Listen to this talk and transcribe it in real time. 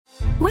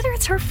Whether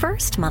it's her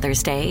first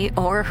Mother's Day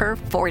or her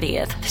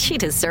 40th, she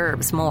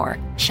deserves more.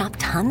 Shop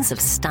tons of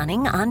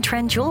stunning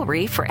on-trend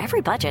jewelry for every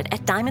budget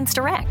at Diamonds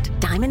Direct.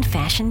 Diamond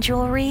fashion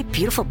jewelry,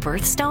 beautiful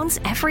birthstones,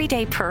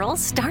 everyday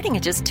pearls starting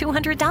at just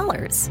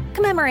 $200.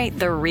 Commemorate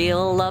the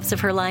real loves of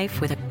her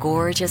life with a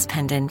gorgeous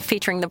pendant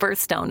featuring the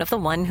birthstone of the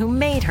one who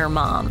made her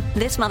mom.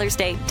 This Mother's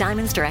Day,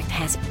 Diamonds Direct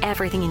has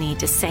everything you need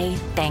to say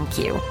thank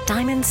you.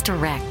 Diamonds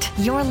Direct.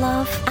 Your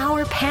love,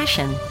 our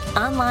passion.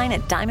 Online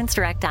at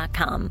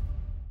diamondsdirect.com.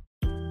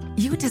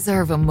 You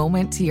deserve a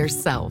moment to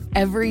yourself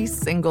every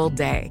single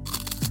day.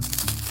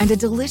 And a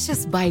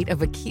delicious bite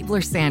of a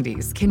Keebler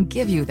Sandies can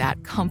give you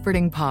that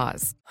comforting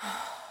pause.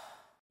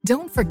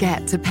 Don't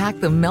forget to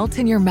pack the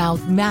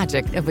melt-in-your-mouth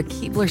magic of a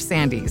Keebler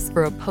Sandies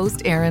for a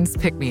post-errands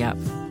pick-me-up.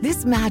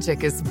 This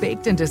magic is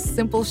baked into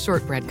simple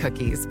shortbread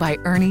cookies by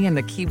Ernie and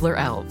the Keebler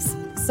Elves.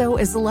 So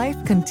as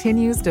life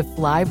continues to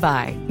fly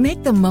by,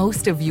 make the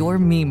most of your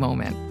me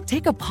moment.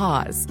 Take a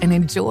pause and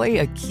enjoy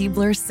a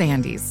Keebler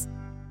Sandies.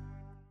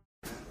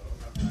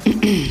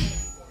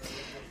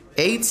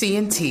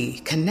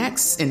 AT&T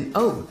connects an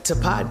ode to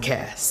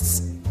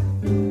podcasts.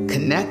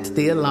 Connect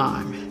the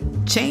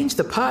alarm. Change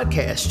the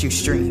podcast you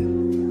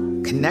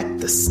stream. Connect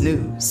the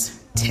snooze.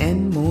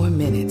 10 more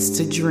minutes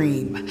to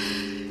dream.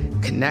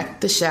 Connect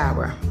the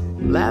shower.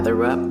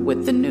 Lather up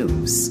with the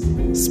news.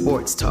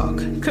 Sports talk,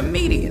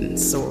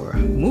 comedians, or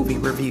movie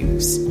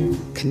reviews.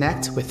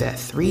 Connect with that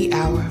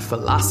 3-hour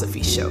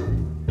philosophy show.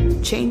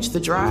 Change the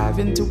drive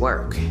into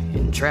work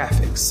in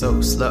traffic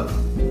so slow.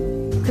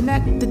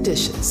 Connect the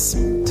dishes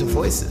to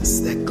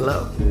voices that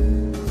glow.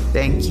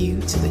 Thank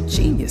you to the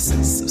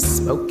geniuses of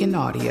spoken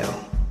audio.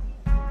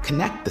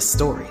 Connect the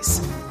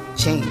stories.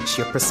 Change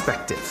your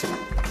perspective.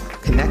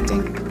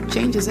 Connecting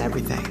changes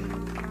everything.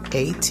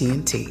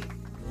 AT&T.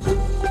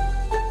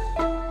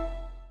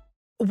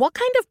 What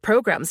kind of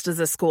programs does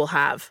this school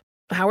have?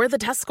 How are the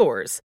test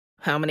scores?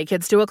 How many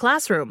kids do a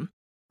classroom?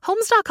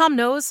 Homes.com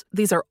knows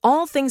these are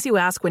all things you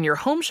ask when you're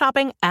home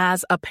shopping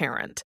as a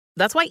parent.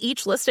 That's why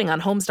each listing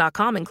on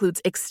Homes.com includes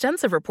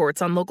extensive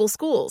reports on local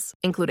schools,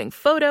 including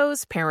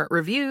photos, parent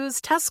reviews,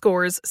 test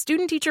scores,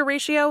 student-teacher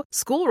ratio,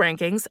 school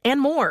rankings,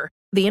 and more.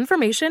 The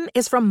information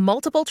is from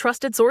multiple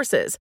trusted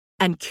sources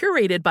and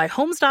curated by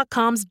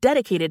Homes.com's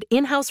dedicated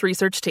in-house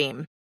research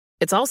team.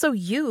 It's also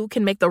you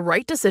can make the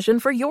right decision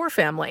for your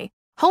family.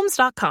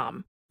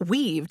 Homes.com.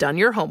 We've done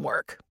your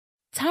homework.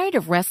 Tired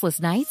of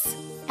restless nights?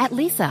 At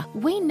Leesa,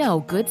 we know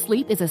good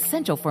sleep is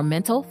essential for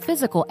mental,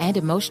 physical, and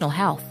emotional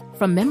health.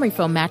 From memory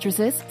foam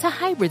mattresses to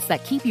hybrids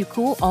that keep you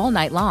cool all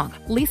night long,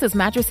 Leesa's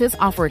mattresses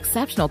offer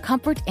exceptional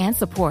comfort and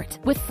support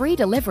with free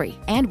delivery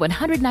and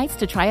 100 nights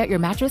to try out your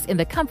mattress in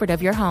the comfort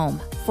of your home.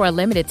 For a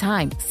limited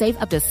time,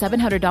 save up to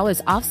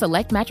 $700 off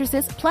select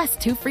mattresses plus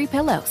 2 free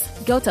pillows.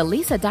 Go to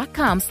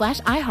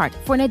leesa.com/iHeart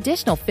for an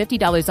additional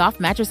 $50 off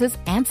mattresses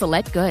and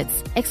select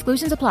goods.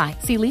 Exclusions apply.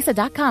 See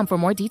leesa.com for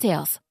more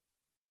details.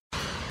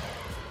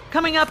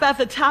 Coming up at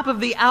the top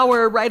of the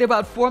hour, right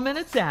about 4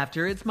 minutes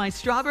after, it's my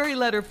strawberry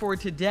letter for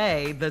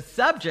today. The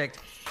subject,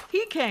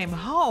 he came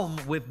home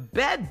with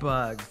bed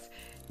bugs.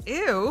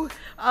 Ew.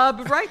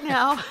 But right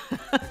now,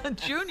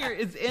 Junior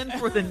is in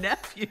for the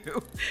nephew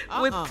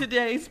with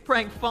today's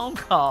prank phone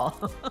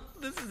call.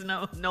 This is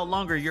no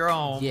longer your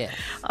home. Yes.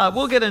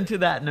 We'll get into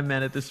that in a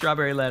minute, the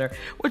strawberry letter.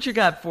 What you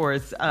got for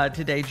us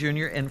today,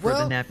 Junior, in for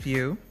the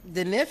nephew?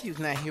 The nephew's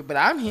not here, but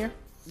I'm here.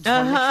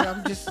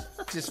 Just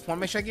want to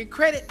make sure I get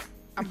credit.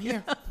 I'm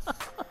here.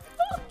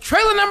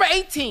 Trailer number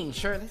 18,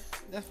 Shirley.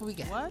 That's what we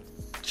got. What?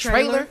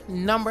 Trailer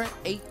number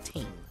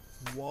 18.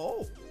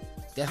 Whoa.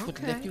 That's what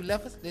the nephew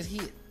left us. Let's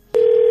hear it.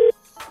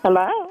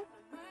 Hello?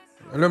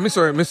 Hello, Miss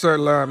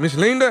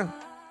Linda?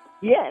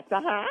 Yes,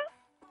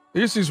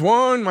 This is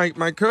Juan,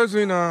 my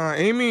cousin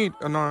Amy,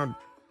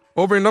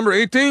 over in number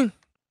 18.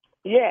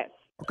 Yes.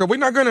 Okay, we're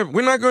not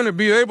gonna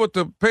be able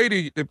to pay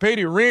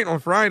the rent on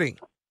Friday.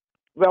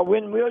 Well,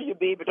 when will you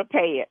be able to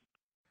pay it?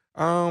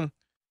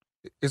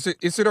 Is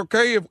it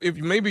okay if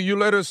maybe you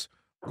let us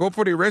go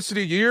for the rest of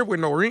the year with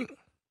no rent?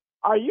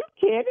 Are you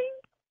kidding?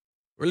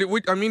 Well,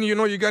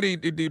 you got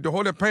the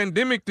whole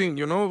pandemic thing,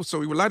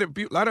 so a lot of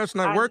us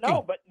not working. I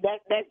know, but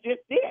that's just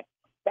it.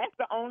 That's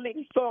the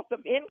only source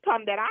of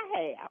income that I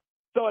have.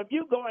 So if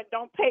you go and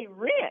don't pay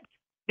rent,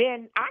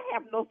 then I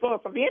have no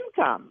source of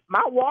income.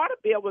 My water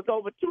bill was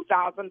over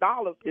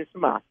 $2,000 this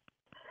month.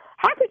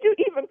 How could you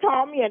even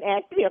call me and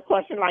ask me a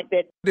question like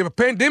that? The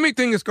pandemic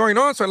thing is going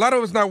on, so a lot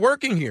of us not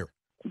working here.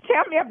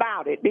 Tell me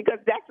about it, because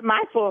that's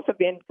my source of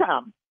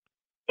income.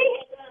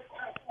 Yes,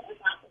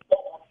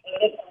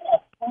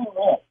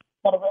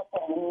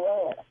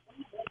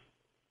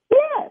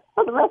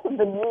 for the rest of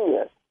the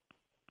year.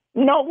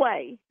 No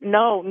way.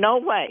 No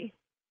way.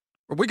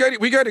 We got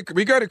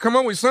to come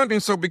up with something.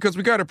 So because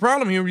we got a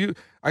problem here,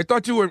 I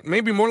thought you were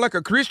maybe more like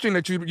a Christian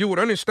that you would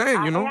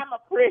understand. I am a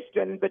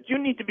Christian, but you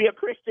need to be a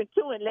Christian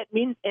too, and let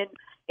me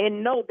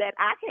and know that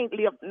I can't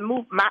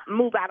move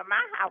out of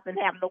my house and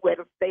have nowhere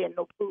to stay and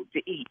no food to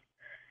eat.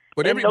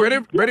 But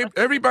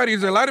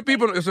everybody's a lot of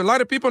people. There's a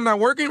lot of people not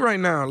working right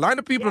now. A lot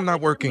of people not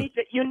working.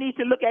 You need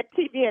to look at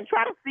TV and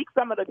try to seek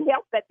some of the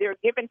help that they're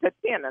giving to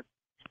tenants,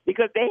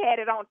 because they had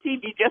it on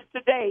TV just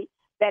today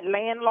that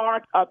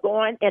landlords are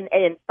going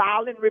and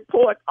filing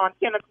reports on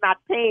tenants not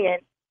paying,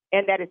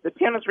 and that it's the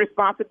tenant's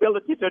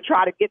responsibility to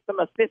try to get some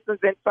assistance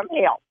and some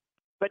help.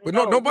 But we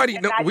don't know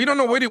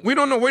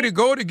where to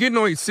go to get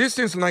no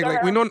assistance. We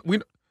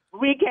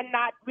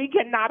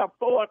cannot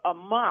afford a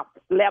month,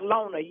 let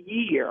alone a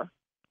year.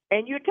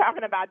 And you're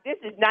talking about this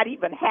is not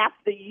even half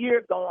the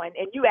year going,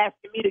 and you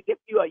asking me to give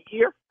you a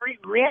year free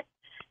rent?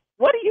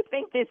 What do you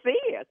think this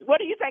is? What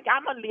do you think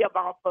I'm gonna live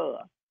off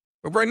of?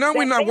 But right now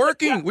we're not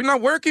working. We're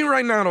not working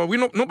right now.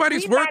 Though.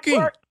 Nobody's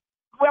working.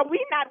 Well, we're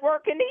not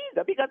working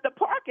either, because the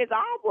park is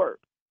our work.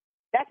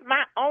 That's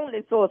my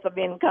only source of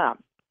income.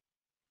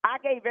 I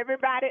gave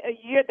everybody a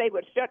year. They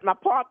would shut my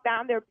park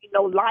down. There'd be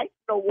no lights,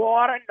 no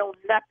water, no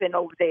nothing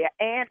over there.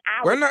 And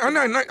I'm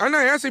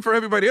not asking for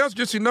everybody else.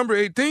 Just your number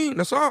 18.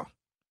 That's all.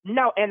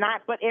 No,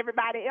 but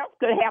everybody else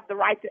could have the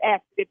right to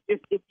ask if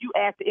you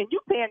ask it, and you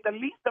paying the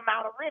least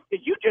amount of rent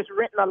because you just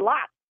renting a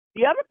lot.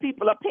 The other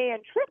people are paying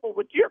triple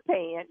what you're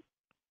paying.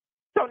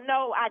 So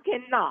no, I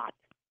cannot.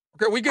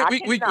 Okay, we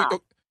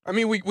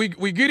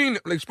getting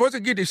supposed to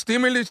get the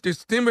stimulus, the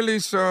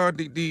stimulus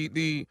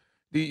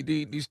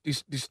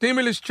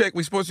check.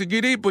 We're supposed to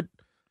get it, but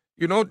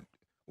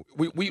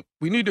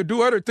we need to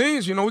do other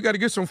things. We got to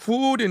get some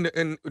food, and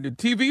the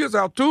TV is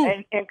out too.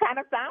 And kind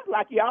of sounds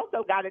like you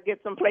also got to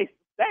get some place to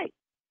stay.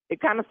 It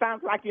kind of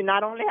sounds like you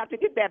not only have to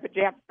get that, but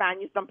you have to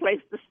find you some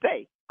place to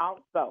stay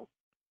also.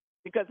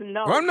 Because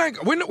no, well,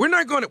 we're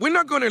not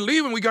going to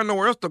leave, and we got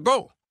nowhere else to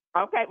go.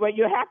 Okay, well,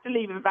 you have to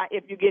leave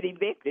if you get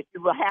evicted.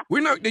 You will have.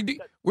 We're not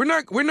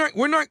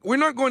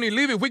going to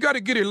leave. If we got to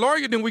get a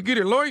lawyer, then we get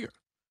a lawyer.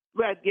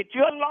 Well, get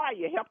you a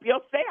lawyer. Help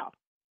yourself.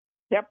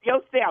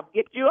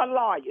 Get you a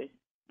lawyer.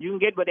 You can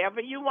get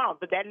whatever you want,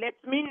 but that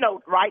lets me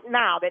know right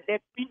now. That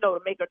lets me know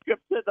to make a trip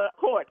to the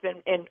courts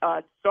and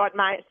start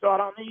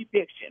on the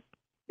eviction.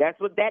 That's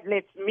what that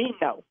lets me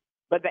know.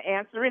 But the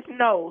answer is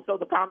no. So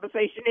the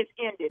conversation is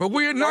ended. But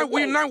we're not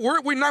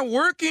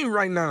working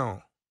right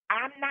now.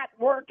 I'm not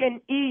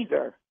working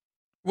either.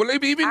 Well,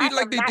 even when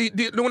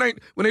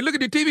they look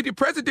at the TV, the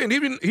president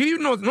he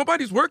knows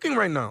nobody's working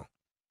right now.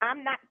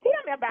 I'm not.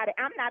 Tell me about it.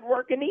 I'm not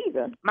working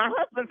either. My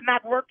husband's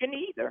not working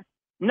either.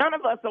 None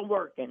of us are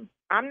working.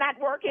 I'm not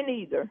working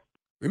either.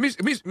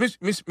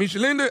 Miss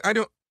Linda, I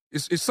don't.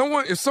 If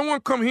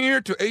someone come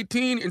here to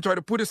 18 and try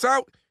to put us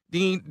out,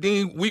 then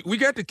we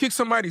got to kick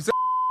somebody's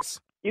ass.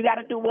 You got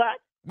to do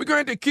what? We're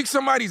going to kick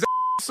somebody's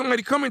ass.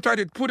 Somebody come and try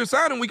to put us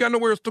out, and we got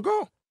nowhere else to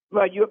go.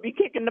 Well, you'll be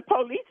kicking the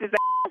police's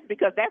ass,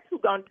 because that's who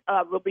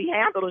will be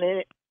handling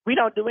it. We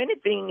don't do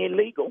anything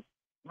illegal.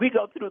 We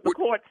go through the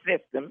court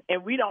system,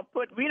 and we don't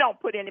put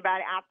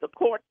anybody out the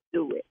court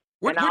to do it.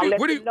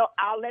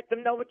 I'll let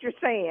them know what you're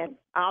saying.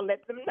 I'll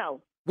let them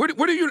know. Where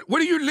do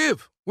you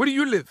live? Where do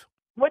you live?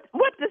 What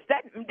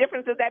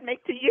difference does that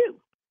make to you?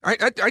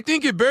 I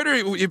think it better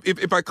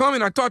if I come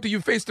and I talk to you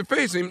face to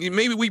face, and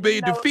maybe we be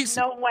defeat.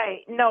 No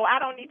way. No, I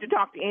don't need to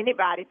talk to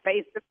anybody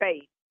face to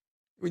face.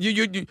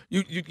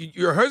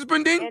 Your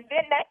husband then?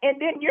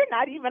 And then you're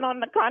not even on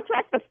the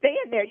contract for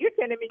staying there. You're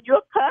telling me you're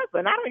a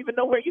cousin. I don't even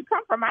know where you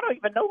come from. I don't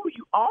even know who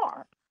you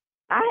are.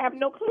 I have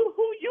no clue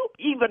who you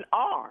even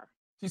are.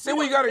 She said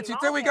we got to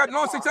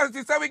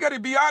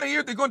be out of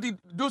here. They're going to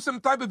do some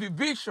type of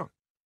eviction.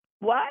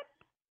 What?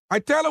 I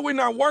tell her we're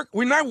not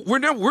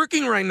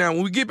working right now.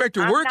 When we get back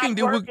to working, I'm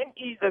not working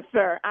either,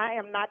 sir. I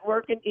am not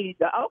working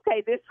either.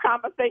 Okay, this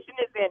conversation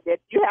is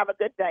ended. You have a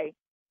good day.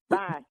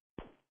 Bye.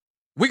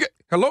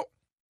 Hello?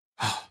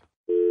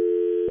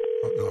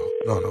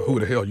 No. Who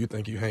the hell you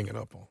think you hanging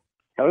up on?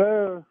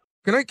 Hello.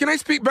 Can I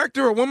speak back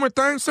to her one more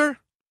time, sir?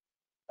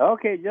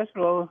 Okay, just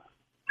hello.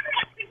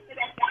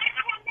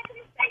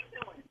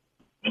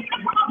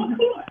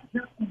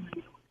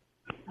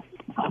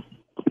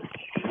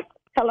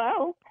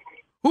 Hello.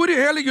 Who the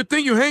hell do you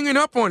think you hanging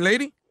up on,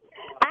 lady?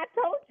 I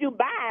told you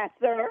bye,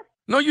 sir.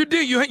 No, you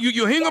did.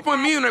 You hang up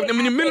on me in the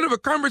middle of a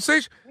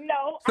conversation.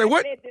 No, Say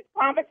what? Said this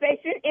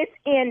conversation is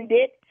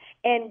ended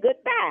and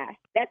goodbye.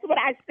 That's what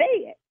I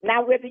said.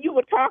 Now, whether you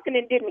were talking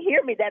and didn't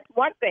hear me, that's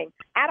one thing.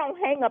 I don't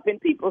hang up in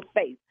people's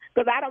face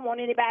because I don't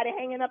want anybody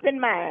hanging up in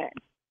mine.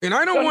 And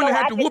I don't want to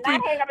have to whoop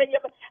you.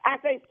 I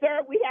say,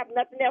 sir, we have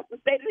nothing else to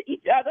say to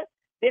each other.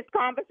 This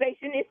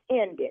conversation is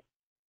ended.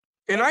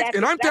 And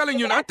I'm telling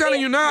you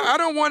now, I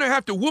don't want to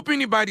have to whoop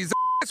anybody's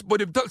ass.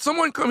 But if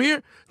someone come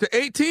here to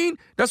 18,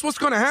 that's what's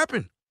going to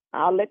happen.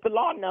 I'll let the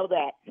law know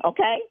that.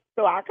 Okay.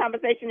 So our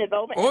conversation is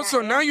over.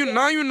 Also, now you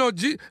know.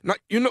 You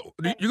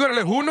gonna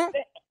let who know?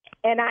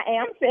 And I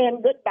am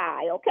saying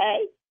goodbye.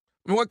 Okay.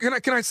 Well,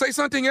 can I say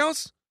something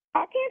else? I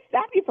can't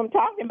stop you from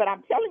talking, but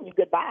I'm telling you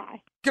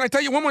goodbye. Can I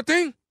tell you one more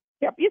thing?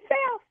 Help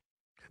yourself.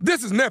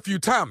 This is Nephew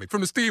Tommy from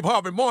the Steve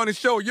Harvey Morning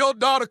Show. Your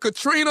daughter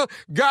Katrina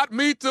got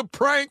me to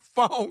prank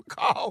phone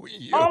call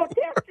you. Oh,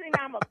 tell Katrina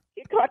I'm going to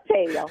kick her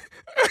tail.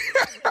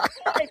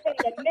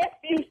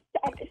 Nephew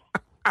Tommy.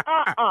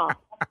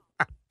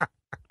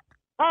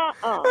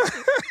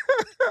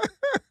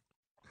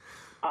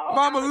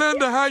 Mama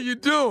Linda, how you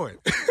doing?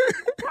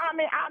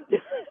 Tommy,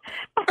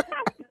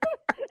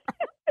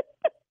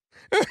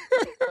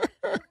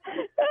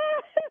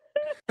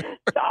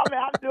 Tommy,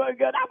 I'm doing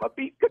good. I'm going to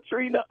beat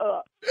Katrina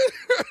up.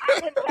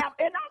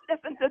 And I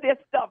listen to this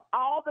stuff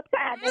all the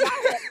time. And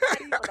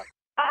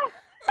I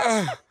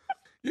had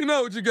You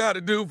know what you got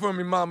to do for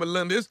me, Mama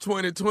Linda? It's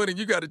 2020.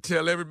 You got to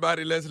tell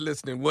everybody that's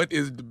listening what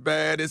is the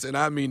baddest, and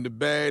I mean the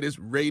baddest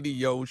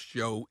radio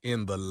show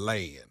in the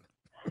land.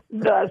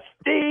 The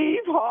Steve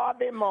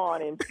Harvey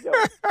Morning Show.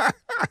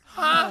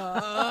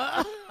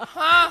 Oh,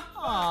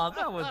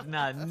 that was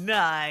not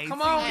nice.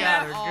 Come on, he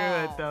got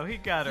her good, though. He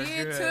got her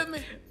Get good. to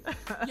me.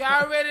 You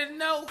already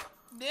know,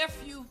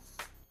 nephew.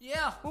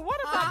 Yeah. Well,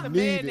 what about the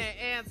man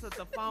that answered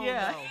the phone,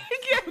 Yeah. though?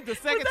 The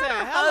secretary. Was that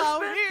her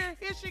Hello, husband?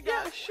 here she goes.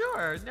 Yeah,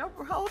 sure. No,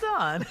 hold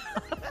on.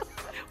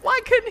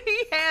 Why couldn't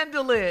he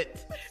handle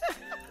it?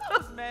 I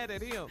was mad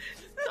at him.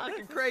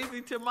 Talking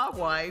crazy to my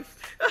wife.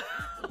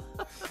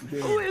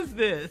 Who is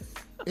this?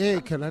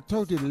 Hey, can I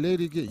talk to the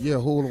lady again? Yeah,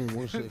 hold on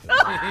one second.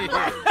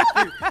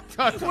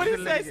 What did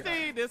he say,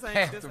 Steve? This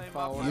ain't my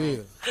fault. Yeah,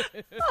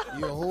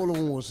 hold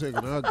on one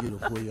second. I'll get it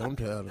for you. I'm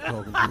tired of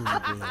talking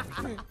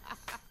to you.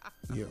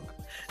 Yeah.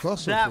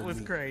 That was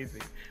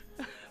crazy.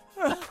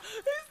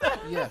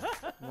 Yeah,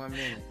 1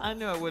 minute. I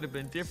know it would have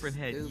been different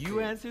had you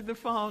answered the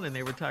phone and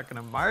they were talking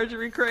to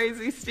Marjorie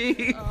crazy,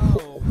 Steve.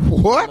 Oh,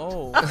 what?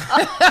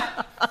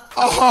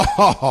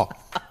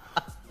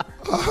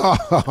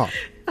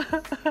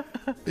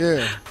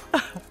 Yeah.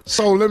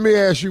 So let me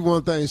ask you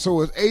one thing.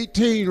 So is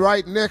 18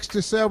 right next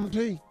to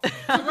 17?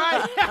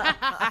 Right.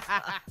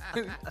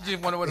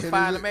 Just wonder where to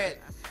find them at.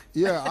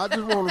 Yeah, I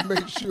just want to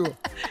make sure.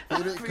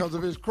 Because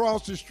if it's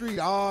across the street,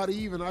 odd,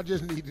 even, I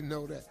just need to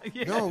know that.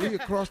 Yeah. No, we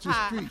across the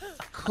street.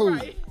 Cool.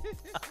 Right.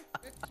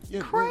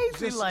 Yeah,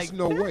 crazy just, like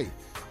no that. way.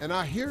 And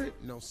I hear it?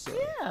 No, sir.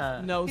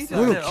 Yeah. No, He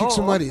sir. We said, don't kick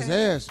somebody's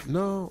okay. ass.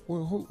 No.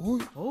 Well, who?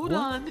 Hold what?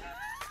 on.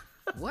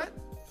 What?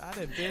 I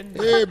done been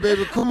Hey,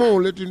 baby, come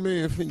on. Let this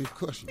man finish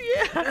cussing.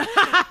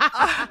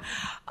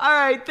 All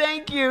right,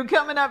 thank you.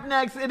 Coming up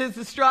next, it is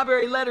the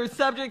Strawberry Letter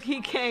subject.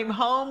 He came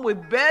home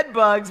with bed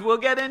bugs. We'll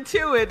get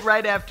into it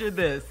right after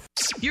this.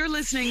 You're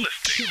listening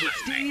to the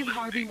Steve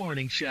Harvey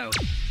Morning Show.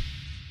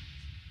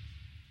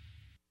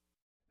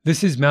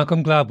 This is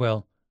Malcolm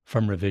Gladwell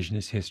from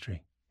Revisionist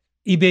History.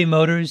 eBay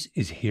Motors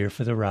is here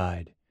for the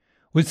ride.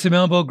 With some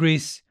elbow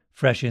grease,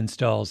 fresh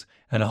installs,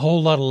 and a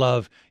whole lot of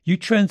love, you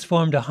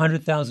transformed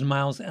 100,000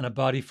 miles and a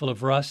body full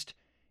of rust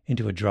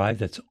into a drive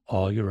that's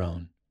all your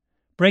own.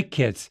 Brake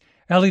kits,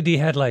 LED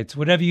headlights,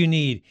 whatever you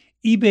need,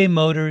 eBay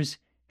Motors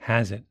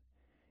has it.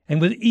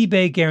 And with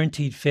eBay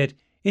Guaranteed Fit,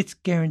 it's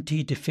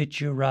guaranteed to fit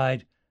your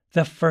ride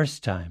the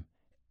first time,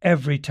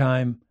 every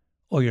time,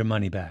 or your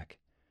money back.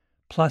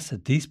 Plus,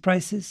 at these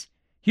prices,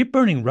 you're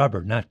burning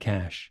rubber, not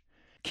cash.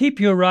 Keep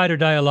your ride or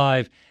die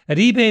alive at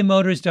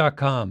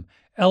ebaymotors.com.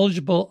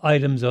 Eligible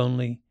items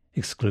only.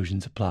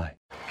 Exclusions apply.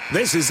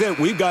 This is it.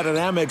 We've got an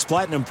Amex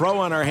Platinum Pro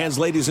on our hands,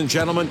 ladies and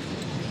gentlemen.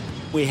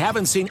 We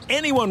haven't seen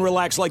anyone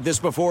relax like this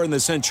before in the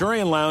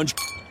Centurion Lounge.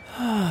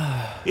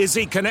 Is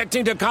he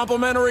connecting to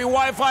complimentary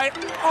Wi-Fi?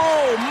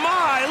 Oh,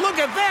 my. Look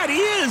at that. He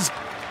is.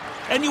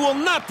 And you will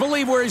not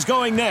believe where he's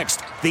going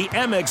next. The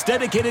Amex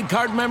dedicated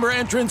card member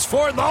entrance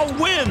for the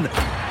win.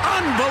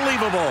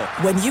 Unbelievable.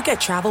 When you get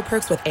travel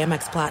perks with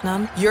Amex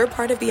Platinum, you're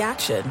part of the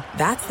action.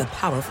 That's the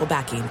powerful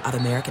backing of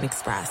American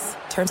Express.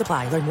 Terms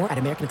apply. Learn more at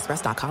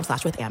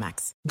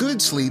americanexpress.com/withAmex.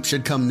 Good sleep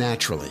should come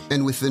naturally.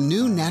 And with the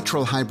new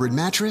Natural Hybrid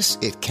mattress,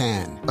 it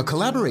can. A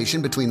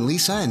collaboration between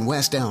Lisa and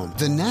West Elm.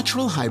 The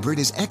Natural Hybrid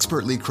is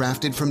expertly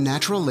crafted from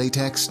natural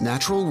latex,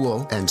 natural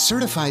wool, and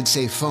certified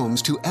safe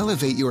foams to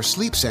elevate your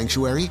sleep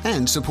sanctuary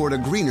and support a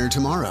greener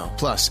tomorrow.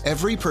 Plus,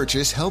 every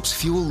purchase helps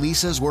fuel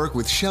Lisa's work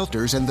with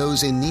shelters and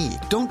those in need.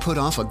 Don't put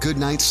off a good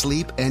night's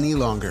sleep any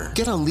longer.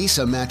 Get a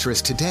Lisa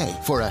mattress today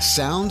for a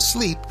sound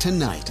sleep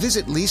tonight.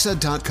 Visit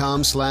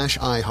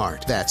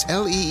lisa.com/iHeart. That's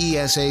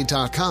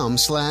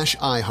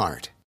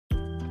LEESA.com/iHeart.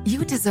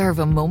 You deserve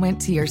a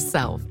moment to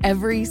yourself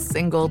every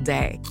single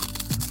day.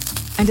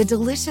 And a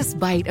delicious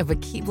bite of a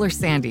Keebler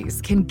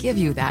Sandies can give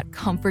you that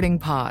comforting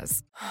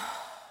pause.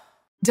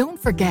 Don't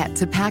forget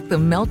to pack the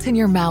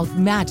melt-in-your-mouth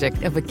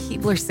magic of a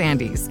Keebler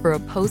Sandies for a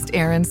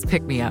post-errands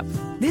pick-me-up.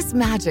 This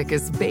magic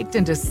is baked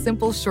into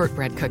simple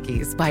shortbread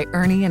cookies by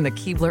Ernie and the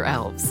Keebler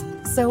Elves.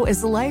 So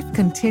as life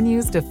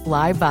continues to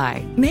fly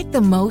by, make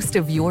the most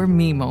of your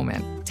me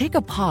moment. Take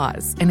a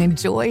pause and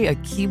enjoy a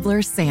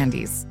Keebler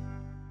Sandies.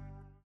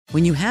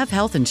 When you have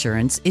health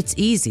insurance, it's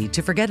easy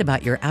to forget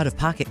about your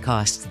out-of-pocket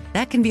costs.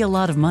 That can be a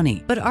lot of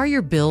money. But are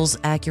your bills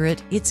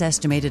accurate? It's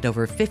estimated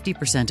over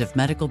 50% of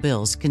medical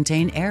bills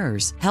contain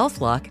errors.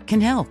 HealthLock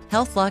can help.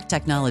 HealthLock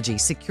technology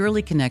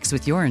securely connects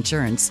with your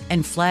insurance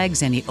and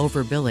flags any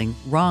overbilling,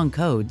 wrong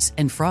codes,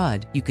 and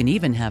fraud. You can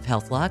even have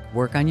HealthLock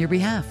work on your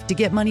behalf to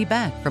get money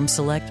back from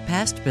select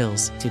past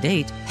bills. To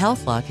date,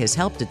 HealthLock has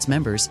helped its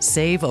members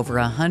save over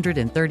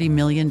 $130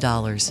 million.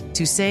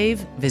 To save,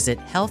 visit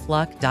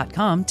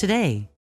healthlock.com today.